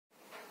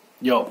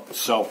Yo,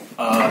 so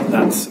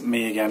that's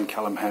me again,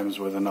 Callum Hems,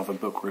 with another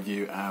book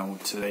review, and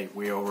today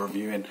we are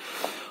reviewing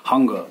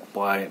Hunger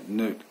by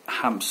Knut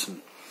Hamsun.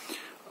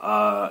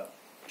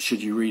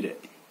 Should you read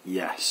it?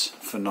 Yes,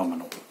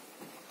 phenomenal.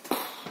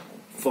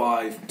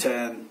 5,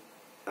 10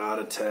 out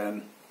of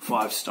 10,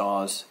 5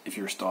 stars if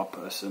you're a star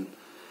person,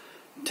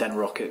 10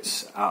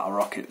 rockets out of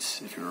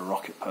rockets if you're a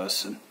rocket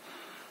person,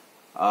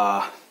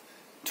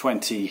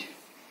 20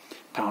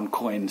 pound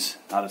coins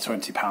out of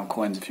 20 pound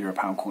coins if you're a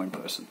pound coin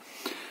person.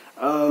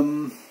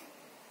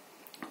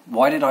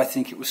 Why did I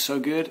think it was so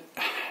good?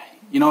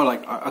 You know,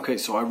 like, okay,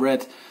 so I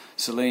read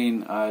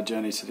Celine,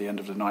 Journey to the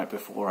End of the Night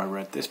before I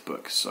read this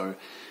book,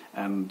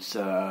 and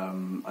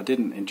I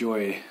didn't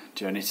enjoy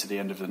Journey to the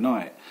End of the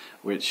Night,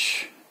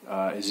 which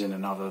is in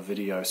another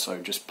video,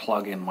 so just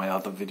plug in my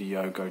other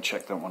video, go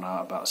check that one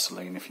out about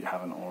Celine if you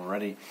haven't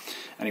already.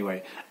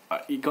 Anyway,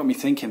 it got me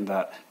thinking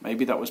that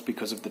maybe that was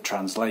because of the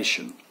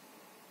translation.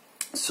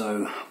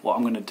 So what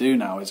I'm going to do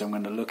now is I'm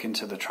going to look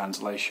into the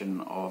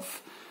translation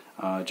of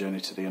Journey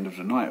to the End of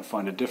the Night,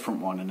 find a different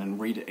one, and then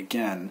read it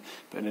again,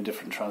 but in a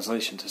different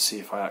translation, to see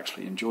if I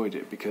actually enjoyed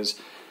it. Because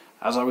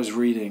as I was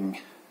reading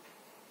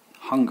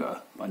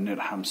Hunger by Knut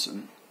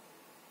Hamsun,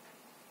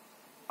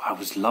 I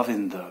was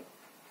loving the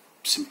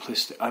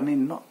simplistic, I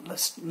mean,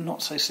 let's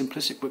not say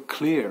simplistic, but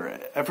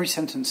clear. Every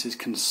sentence is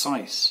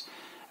concise.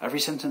 Every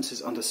sentence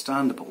is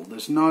understandable.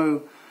 There's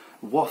no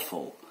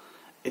waffle.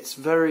 It's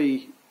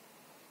very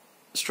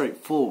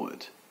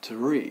straightforward to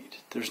read.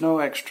 There's no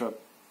extra,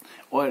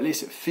 or at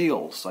least it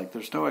feels like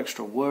there's no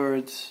extra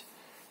words,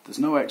 there's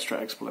no extra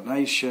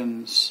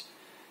explanations.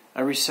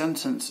 Every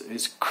sentence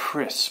is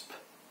crisp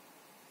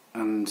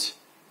and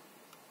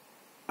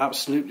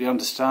absolutely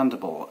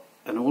understandable,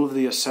 and all of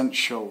the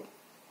essential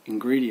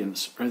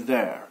ingredients are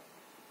there.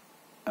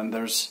 And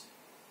there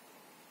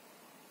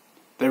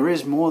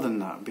is more than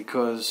that,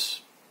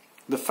 because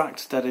the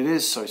fact that it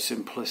is so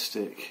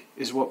simplistic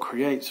is what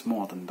creates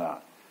more than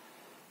that.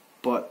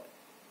 But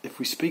if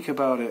we speak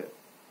about it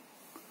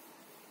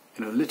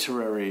in a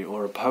literary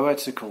or a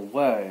poetical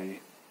way,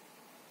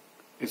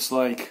 it's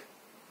like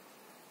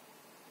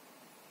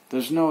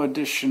there's no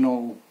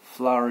additional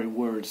flowery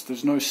words,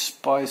 there's no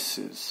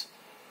spices,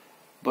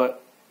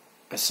 but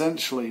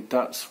essentially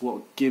that's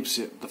what gives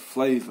it the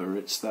flavour.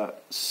 It's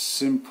that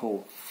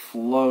simple,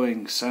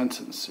 flowing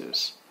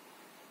sentences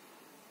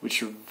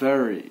which are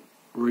very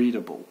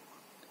readable,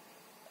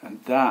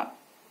 and that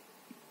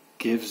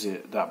gives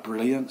it that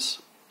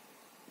brilliance.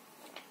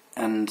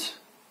 And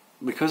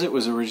because it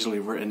was originally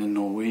written in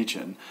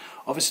Norwegian,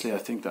 obviously I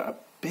think that a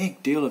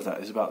big deal of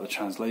that is about the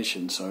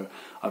translation. So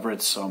I've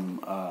read some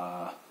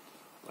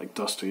like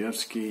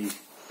Dostoevsky,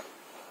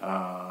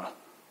 and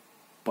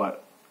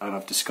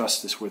I've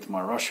discussed this with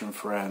my Russian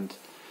friend,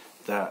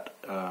 that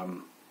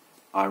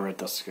I read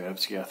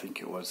Dostoevsky, I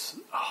think it was,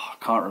 I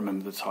can't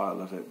remember the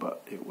title of it,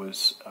 but it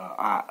was,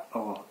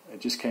 it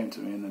just came to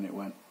me and then it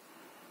went,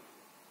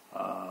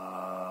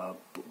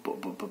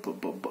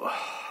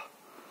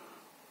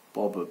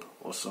 Bob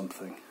or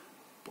something.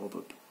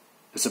 Bob.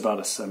 It's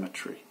about a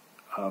cemetery.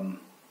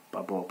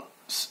 By Bob.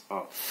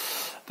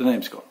 The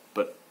name's gone,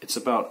 but it's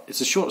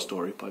a short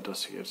story by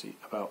Dostoevsky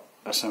about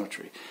a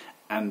cemetery,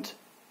 and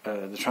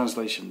the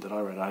translation that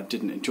I read, I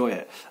didn't enjoy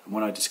it. And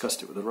when I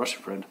discussed it with a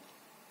Russian friend,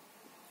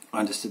 I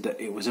understood that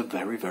it was a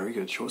very, very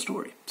good short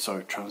story.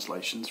 So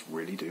translations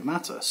really do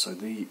matter. So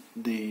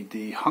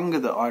the Hunger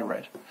that I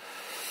read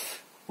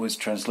was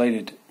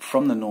translated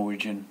from the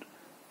Norwegian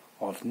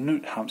of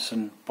Knut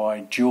Hamsun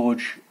by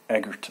George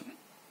Egerton.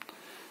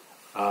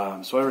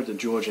 So I read the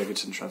George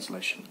Egerton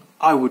translation.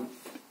 I would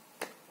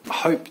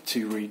hope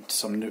to read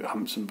some Knut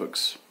Hamsun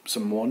books,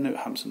 some more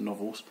Knut Hamsun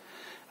novels,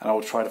 and I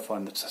will try to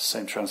find the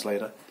same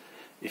translator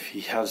if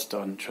he has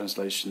done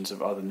translations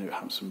of other Knut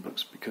Hamsun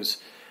books, because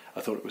I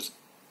thought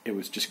it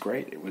was just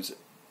great. It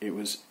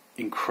was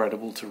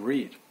incredible to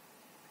read.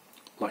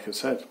 Like I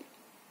said,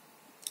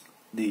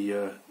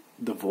 the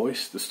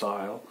voice, the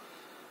style,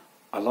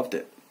 I loved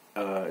it.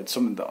 It's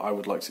something that I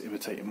would like to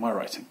imitate in my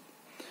writing.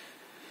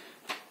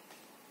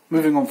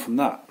 Moving on from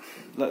that,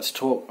 let's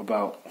talk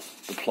about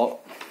the plot.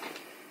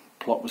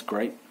 The plot was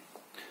great.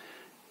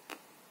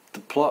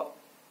 The plot...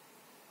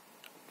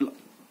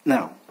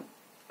 Now,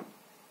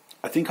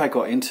 I think I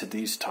got into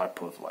these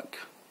type of, like,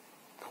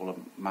 call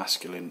them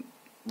masculine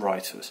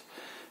writers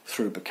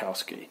through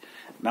Bukowski.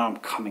 Now I'm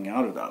coming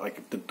out of that.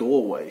 Like, the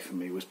doorway for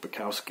me was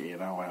Bukowski, and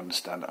now I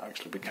understand that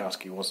actually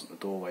Bukowski wasn't the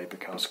doorway.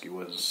 Bukowski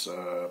was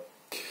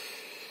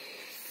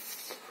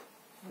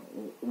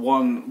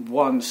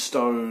one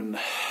stone,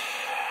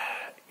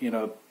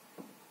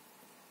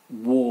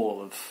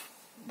 wall of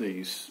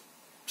these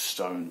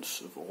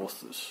stones of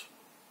authors.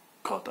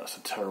 God, that's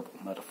a terrible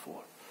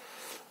metaphor.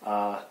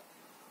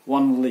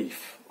 One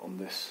leaf on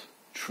this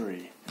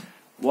tree,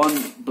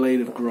 one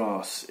blade of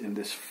grass in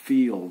this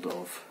field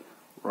of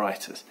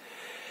writers.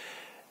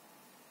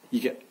 You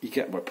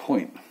get my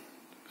point.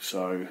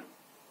 So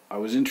I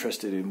was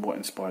interested in what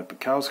inspired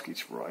Bukowski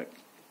to write,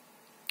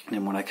 and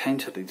then when I came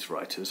to these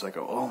writers, I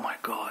go, oh my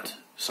God,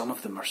 some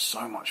of them are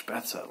so much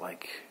better.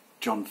 Like,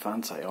 John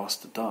Fante,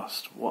 Ask the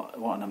Dust. What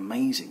an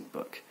amazing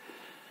book.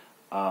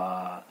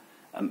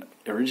 And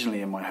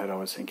originally in my head I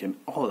was thinking,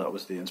 oh, that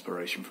was the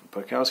inspiration for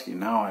Bukowski.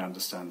 Now I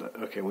understand that,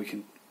 okay, we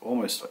can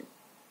almost like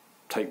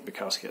take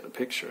Bukowski out of the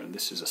picture and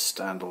this is a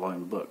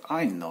standalone book.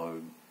 I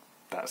know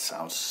that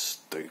sounds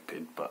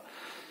stupid, but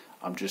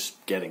I'm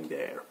just getting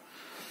there.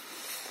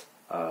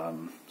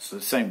 So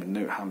the same with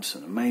Knut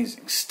Hamsun,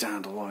 amazing,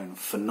 standalone,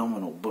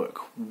 phenomenal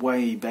book,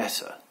 way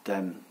better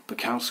than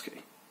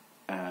Bukowski.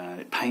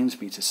 And it pains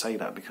me to say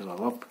that because I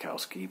love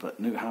Bukowski,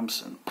 but Knut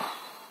Hamsun,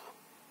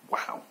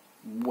 wow,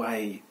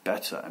 way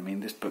better. I mean,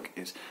 this book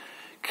is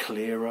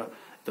clearer,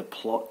 the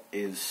plot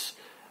is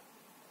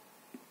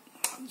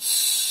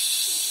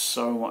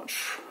so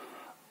much,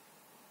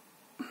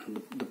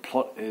 the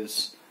plot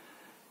is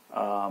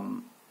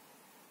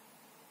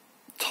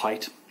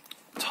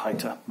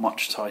tighter,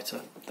 much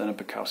tighter than a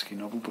Bukowski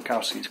novel.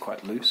 Bukowski is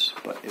quite loose,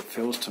 but it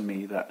feels to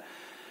me that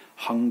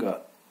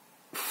hunger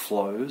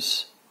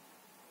flows.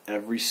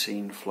 Every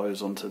scene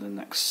flows onto the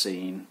next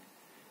scene.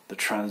 The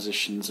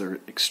transitions are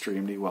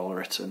extremely well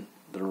written.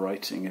 The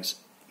writing is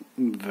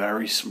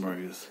very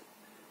smooth.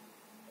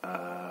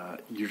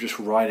 You're just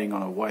riding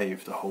on a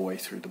wave the whole way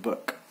through the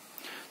book.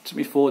 It took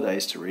me 4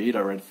 days to read.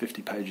 I read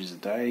 50 pages a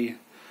day.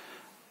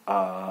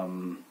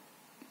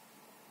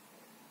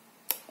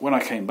 When I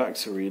came back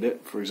to read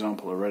it, for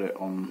example, I read it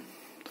on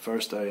the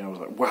first day and I was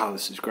like, wow,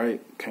 this is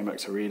great. Came back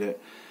to read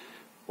it.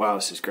 Wow,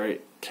 this is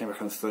great. Came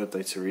back on the third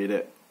day to read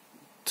it.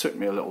 Took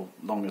me a little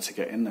longer to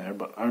get in there,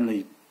 but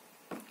only,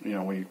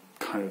 when you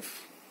kind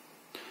of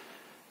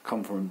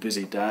come from a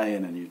busy day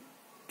and then you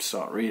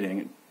start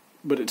reading.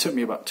 But it took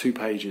me about 2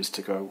 pages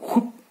to go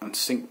whoop and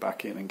sink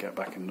back in and get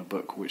back in the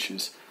book, which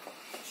is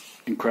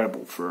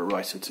incredible for a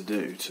writer to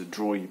do, to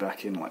draw you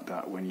back in like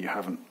that when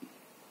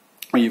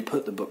you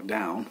put the book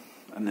down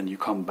and then you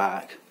come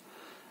back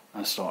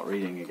and start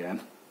reading again.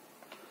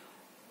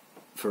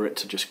 For it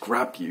to just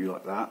grab you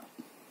like that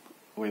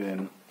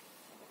within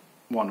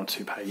 1 or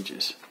 2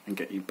 pages and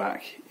get you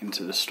back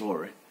into the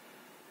story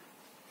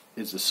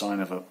is a sign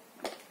of a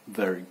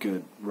very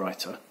good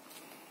writer.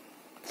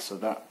 So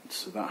that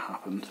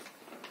happened.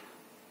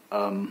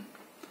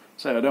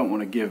 So I don't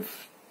want to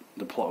give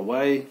the plot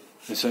away.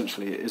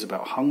 Essentially, it is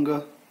about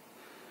hunger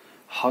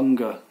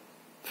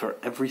for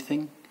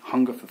everything,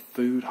 hunger for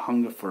food,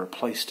 hunger for a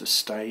place to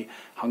stay,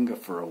 hunger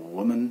for a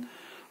woman,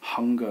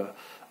 hunger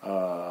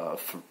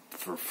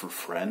for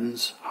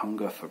friends,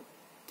 hunger for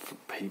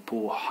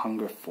people,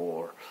 hunger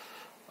for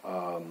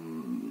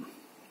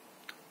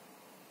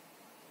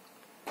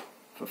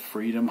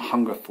freedom,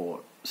 hunger for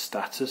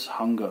status,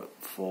 hunger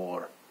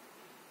for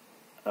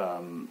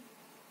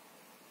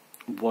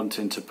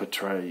wanting to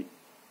portray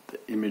the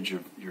image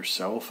of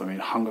yourself. I mean,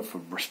 hunger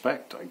for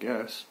respect, I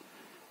guess.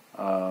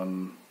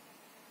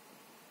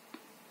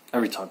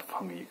 Every type of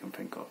hunger you can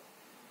think of.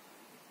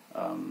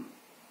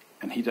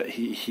 And he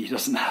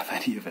doesn't have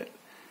any of it.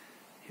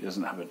 He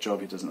doesn't have a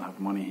job, he doesn't have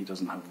money, he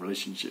doesn't have a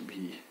relationship.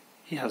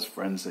 He has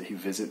friends that he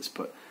visits,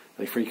 but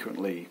they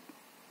frequently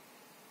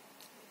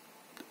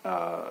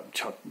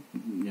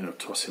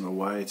toss him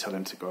away, tell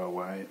him to go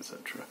away,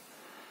 etc.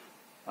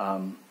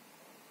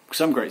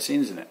 Some great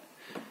scenes in it.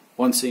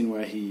 One scene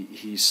where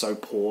he's so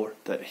poor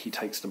that he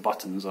takes the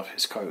buttons off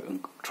his coat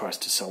and tries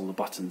to sell the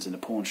buttons in a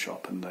pawn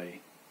shop, and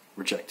they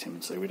reject him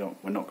and say, we're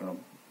not going to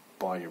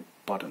buy your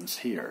buttons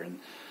here.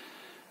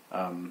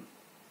 And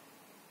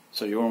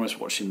so you're almost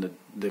watching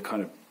the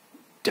kind of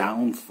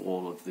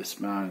downfall of this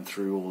man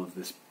through all of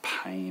this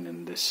pain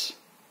and this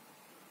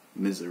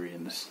misery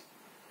and this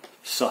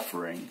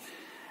suffering,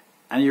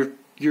 and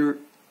you're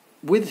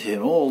with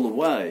him all the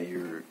way.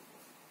 You're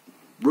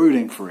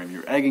rooting for him,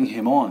 you're egging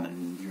him on,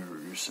 and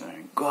you're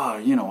saying,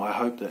 God, I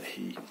hope that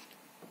he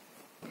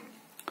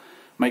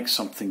makes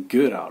something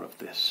good out of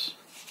this.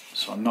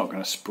 So I'm not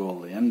going to spoil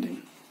the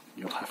ending.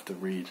 You'll have to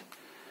read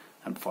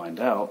and find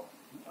out.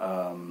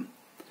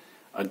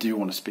 I do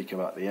want to speak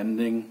about the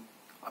ending.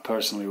 I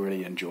personally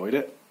really enjoyed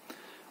it.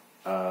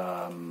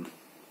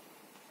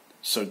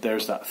 So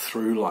there's that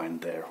through line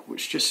there,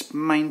 which just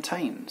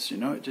maintains,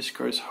 it just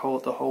goes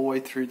the whole way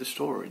through the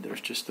story.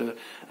 There's just a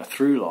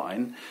through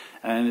line,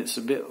 and it's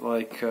a bit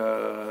like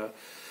the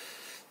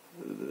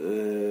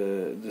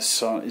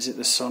sun. Is it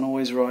The Sun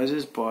Always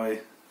Rises by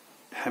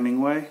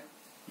Hemingway?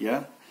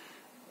 Yeah.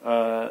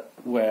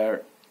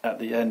 Where at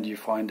the end you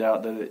find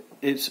out that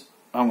it's.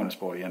 I'm going to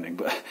spoil the ending,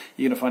 but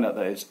you're going to find out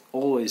that it's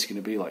always going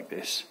to be like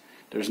this.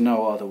 There's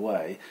no other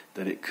way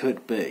that it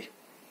could be.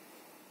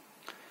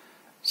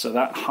 So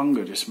that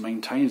hunger just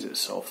maintains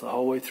itself the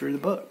whole way through the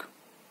book.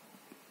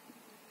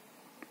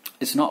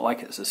 It's not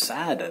like it's a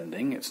sad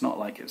ending, it's not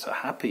like it's a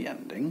happy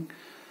ending,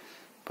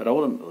 but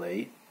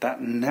ultimately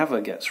that never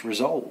gets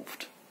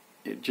resolved.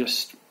 It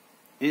just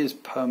is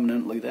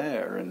permanently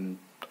there, and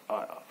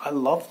I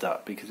love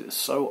that because it's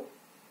so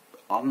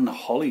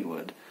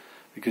un-Hollywood,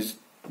 because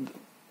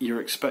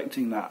you're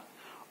expecting that,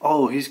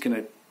 he's going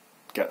to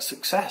get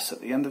success at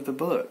the end of the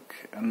book,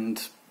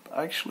 and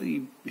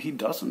actually he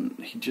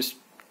doesn't. He just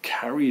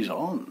carries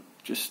on.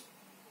 Just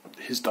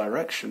his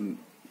direction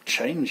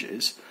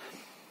changes,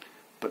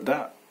 but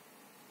that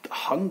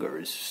hunger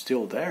is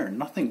still there.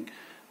 Nothing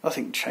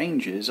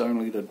changes.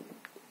 Only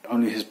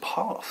his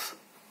path.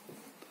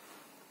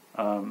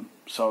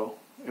 So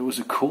it was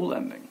a cool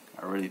ending.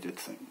 I really did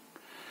think.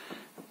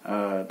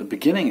 The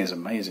beginning is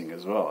amazing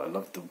as well. I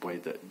love the way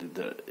that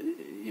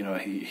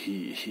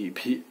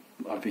he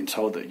I've been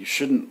told that you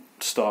shouldn't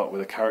start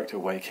with a character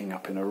waking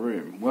up in a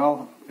room.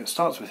 Well, it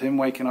starts with him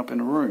waking up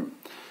in a room.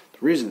 The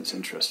reason it's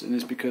interesting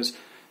is because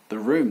the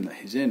room that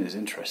he's in is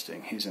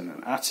interesting. He's in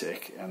an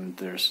attic, and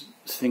there's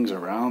things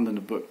around, and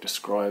the book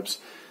describes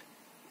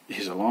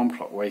his alarm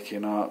clock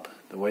waking up,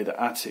 the way the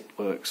attic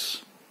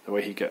looks, the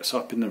way he gets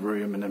up in the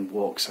room and then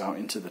walks out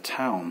into the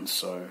town.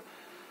 So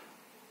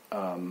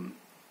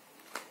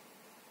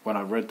when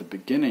I read the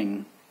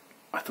beginning,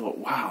 I thought,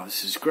 wow,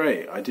 this is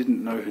great. I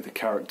didn't know who the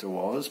character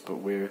was, but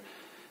we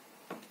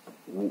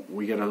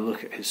get a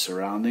look at his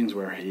surroundings,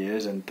 where he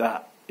is, and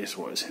that is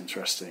what is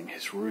interesting.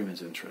 His room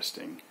is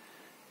interesting.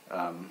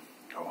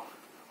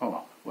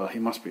 Well, he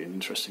must be an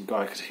interesting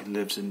guy because he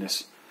lives in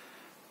this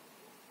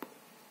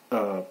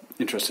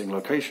interesting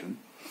location.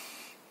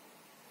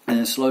 And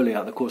then slowly,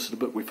 out the course of the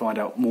book, we find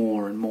out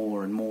more and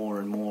more and more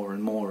and more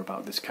and more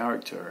about this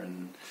character,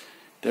 and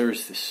there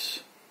is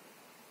this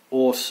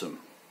awesome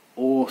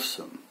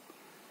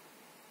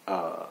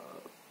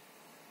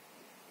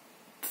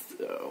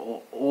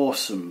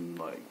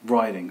like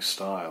writing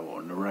style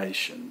or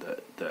narration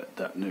that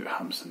Knut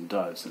Hamsun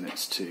does, and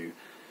it's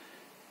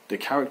the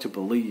character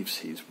believes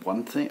he's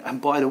one thing,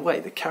 and by the way,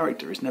 the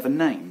character is never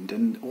named,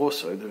 and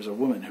also there's a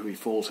woman who he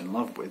falls in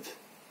love with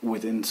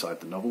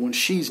inside the novel, and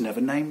she's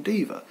never named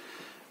either,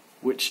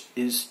 which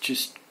is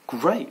just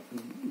great.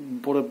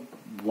 What a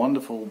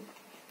wonderful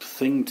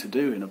thing to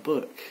do in a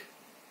book.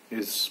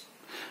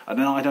 I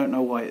don't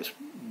know why it's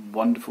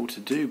wonderful to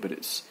do, but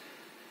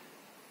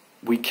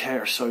we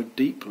care so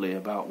deeply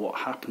about what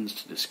happens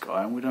to this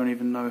guy, and we don't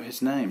even know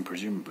his name.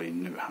 Presumably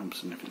Knut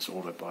Hamsun, if it's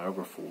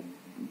autobiographical,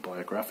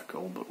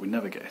 but we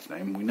never get his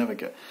name. We never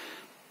get.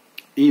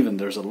 Even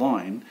there's a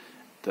line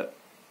that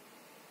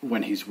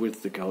when he's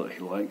with the girl that he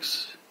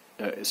likes,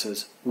 it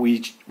says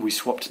we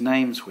swapped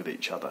names with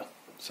each other,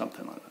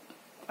 something like that,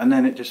 and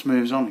then it just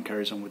moves on and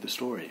carries on with the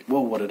story.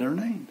 Well, what are their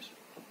names?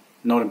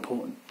 Not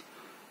important.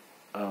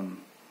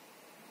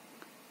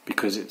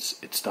 Because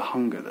it's the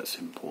hunger that's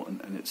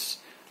important, and it's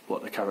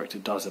what the character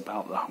does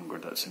about the hunger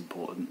that's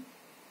important,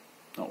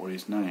 not what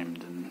he's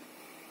named. And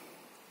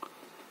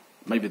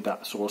maybe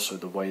that's also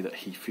the way that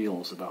he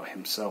feels about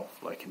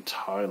himself, like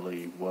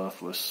entirely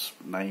worthless,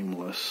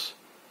 nameless,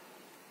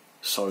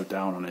 so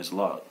down on his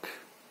luck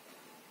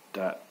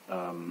that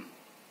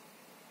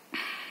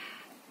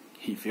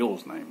he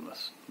feels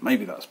nameless.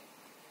 Maybe that's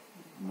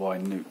why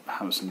Knut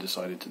Hamsun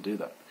decided to do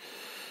that.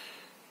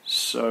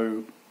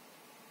 So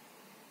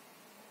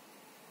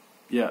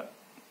yeah,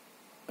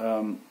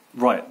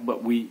 right.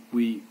 But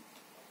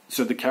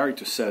so the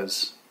character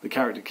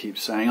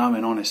keeps saying, "I'm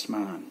an honest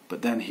man,"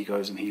 but then he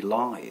goes and he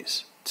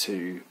lies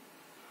to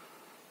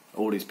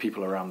all these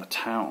people around the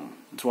town.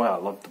 That's why I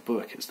love the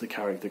book. It's the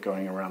character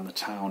going around the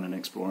town and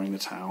exploring the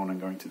town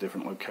and going to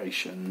different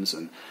locations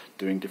and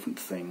doing different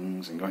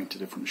things and going to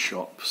different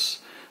shops.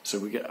 So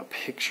we get a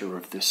picture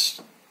of this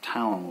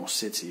town or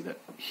city that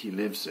he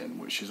lives in,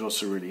 which is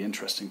also really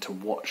interesting to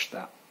watch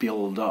that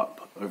build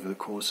up over the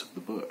course of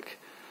the book.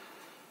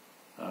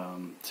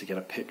 To get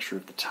a picture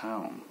of the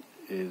town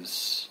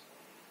is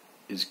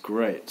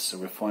great. So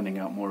we're finding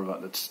out more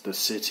about the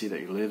city that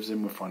he lives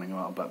in. We're finding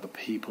out about the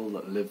people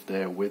that live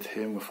there with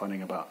him. We're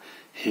finding about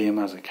him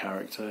as a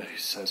character who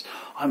says,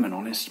 "I'm an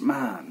honest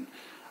man.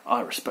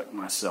 I respect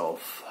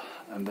myself."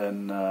 And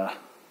then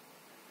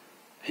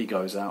he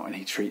goes out and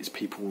he treats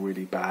people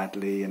really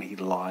badly, and he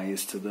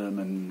lies to them,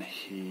 and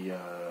he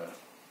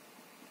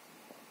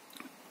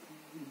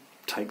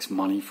takes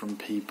money from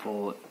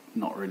people,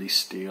 not really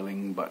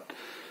stealing, but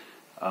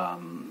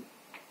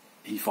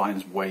he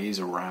finds ways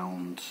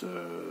around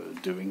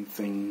doing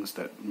things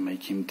that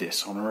make him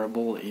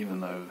dishonorable,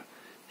 even though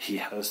he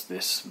has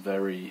this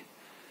very,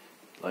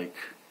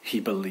 he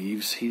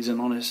believes he's an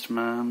honest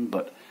man,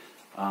 but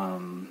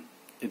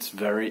it's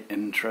very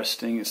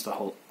interesting. It's the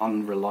whole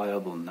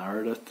unreliable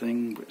narrator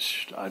thing,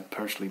 which I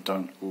personally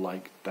don't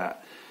like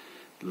that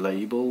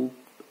label.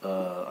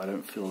 I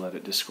don't feel that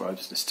it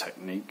describes this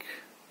technique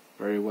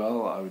very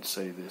well. I would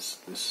say this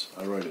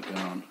I wrote it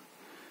down.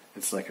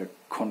 It's like a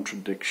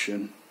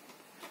contradiction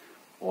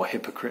or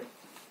hypocrite,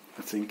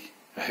 I think.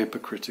 A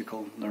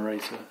hypocritical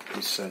narrator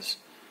who says,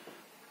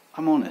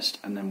 "I'm honest,"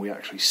 and then we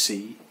actually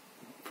see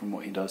from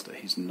what he does that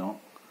he's not.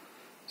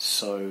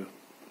 So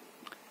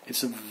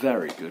it's a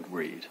very good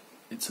read.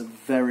 It's a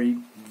very,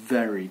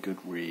 very good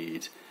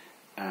read,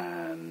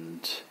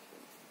 and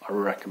I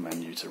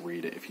recommend you to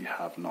read it if you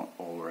have not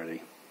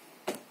already.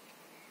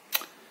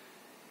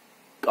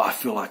 I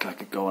feel like I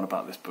could go on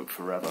about this book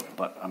forever,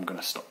 but I'm going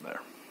to stop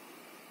there.